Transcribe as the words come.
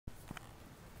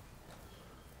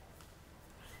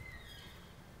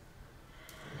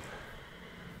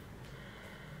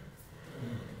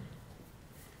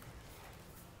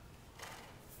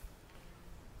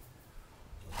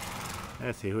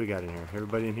Let's see who we got in here.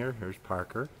 Everybody in here? Here's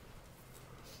Parker.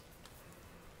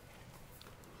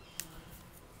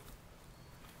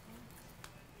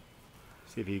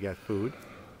 See if you got food.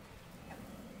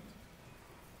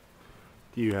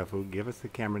 Do you have food? Give us the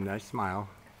camera a nice smile.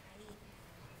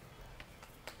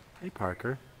 Hey,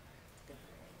 Parker.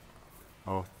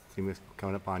 Oh, see what's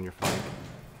coming up on your flank.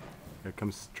 Here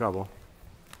comes trouble.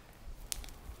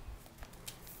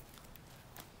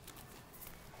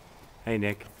 Hey,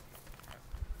 Nick.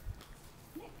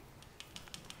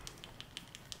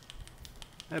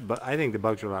 I think the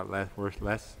bugs are a lot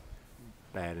less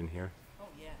bad in here. Oh,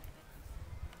 yeah.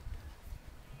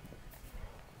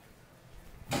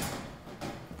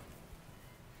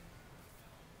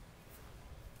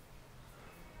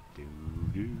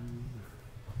 Doo-doo.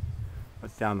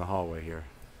 What's down the hallway here?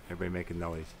 Everybody making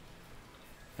noise.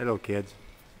 Hello, kids.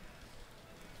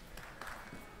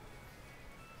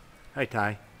 Hi,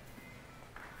 Ty.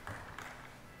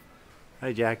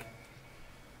 Hi, Jack.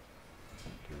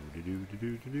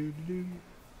 Doo-doo-doo-doo-doo-doo-doo.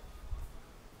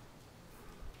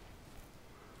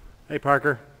 Hey,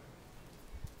 Parker.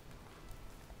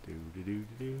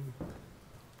 Doo-doo-doo-doo-doo.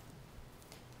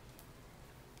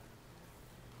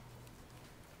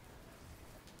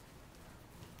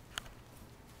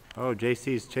 Oh,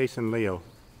 JC's chasing Leo,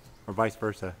 or vice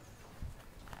versa.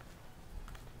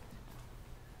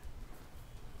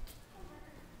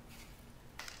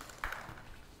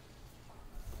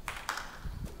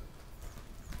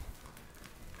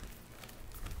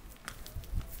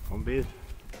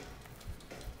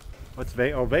 What's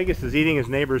Vegas? Oh, Vegas is eating his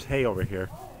neighbor's hay over here.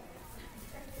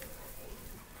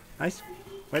 Nice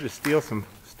way to steal some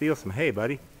hay,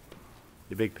 buddy.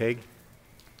 You big pig.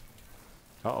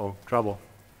 Uh-oh, trouble.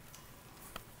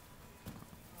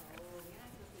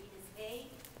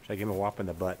 Should I give him a whop in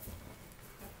the butt?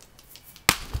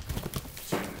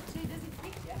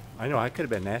 I know, I could have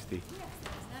been nasty. Yes,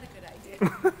 that's not a good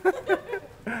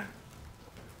idea.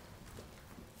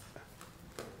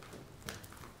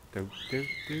 Do, do,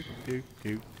 do, do,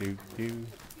 do, do, do.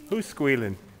 Who's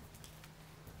squealing?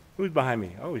 Who's behind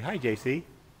me? Oh, hi, JC.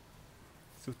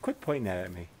 So quit pointing that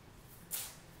at me.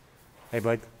 Hey,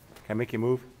 bud, can I make you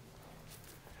move?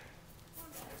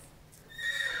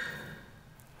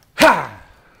 Ha!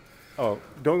 Oh,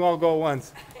 don't all go at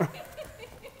once.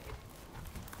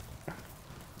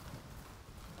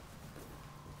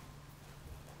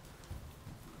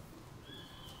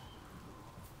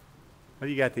 What do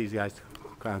you got these guys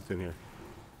clowns in here?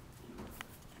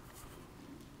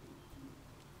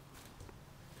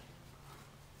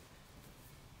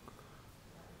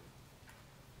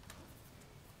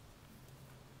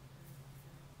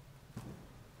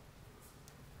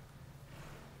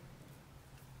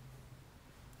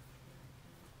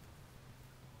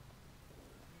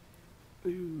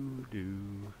 Doo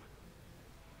doo.